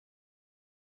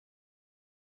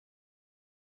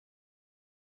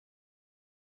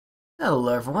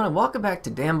Hello everyone and welcome back to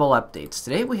Damble Updates.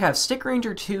 Today we have Stick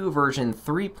Ranger 2 version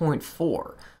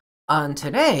 3.4. And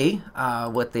today,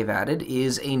 what they've added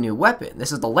is a new weapon.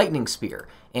 This is the Lightning Spear,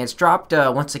 and it's dropped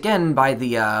once again by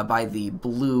the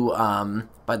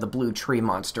blue tree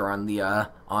monster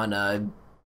on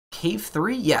Cave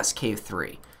 3. Yes, Cave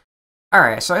 3. All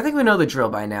right, so I think we know the drill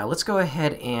by now. Let's go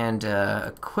ahead and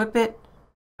equip it.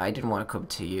 I didn't want to equip it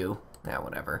to you. Yeah,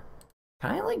 whatever.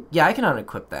 Can I, yeah, I can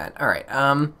unequip that. All right,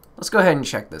 let's go ahead and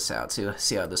check this out,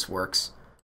 see how this works.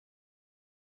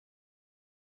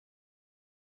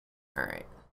 All right.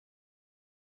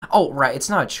 Oh, right, it's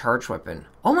not a charge weapon.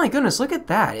 Oh my goodness, look at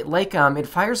that. It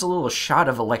fires a little shot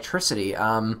of electricity. Is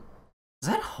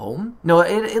that home? No,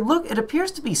 it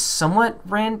appears to be somewhat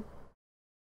maybe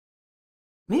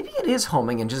it is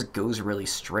homing and just goes really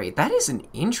straight. That is an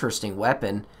interesting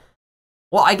weapon.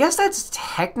 Well, I guess that's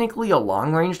technically a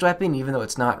long-ranged weapon, even though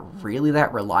it's not really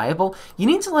that reliable. You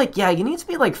need to, you need to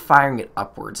be, firing it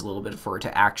upwards a little bit for it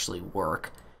to actually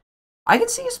work. I can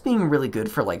see this being really good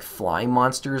for, flying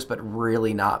monsters, but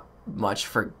really not much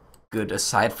for good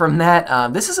aside from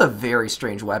that. This is a very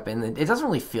strange weapon. It doesn't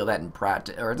really feel that it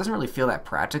doesn't really feel that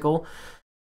practical.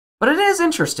 But it is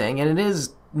interesting, and it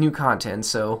is new content,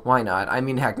 so why not? I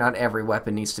mean, heck, not every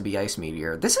weapon needs to be Ice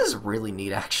Meteor. This is really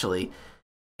neat, actually.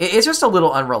 It's just a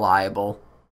little unreliable.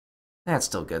 That's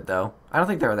still good, though. I don't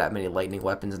think there are that many lightning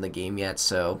weapons in the game yet,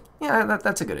 so yeah,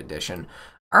 that's a good addition.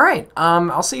 Alright,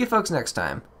 I'll see you folks next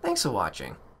time. Thanks for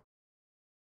watching.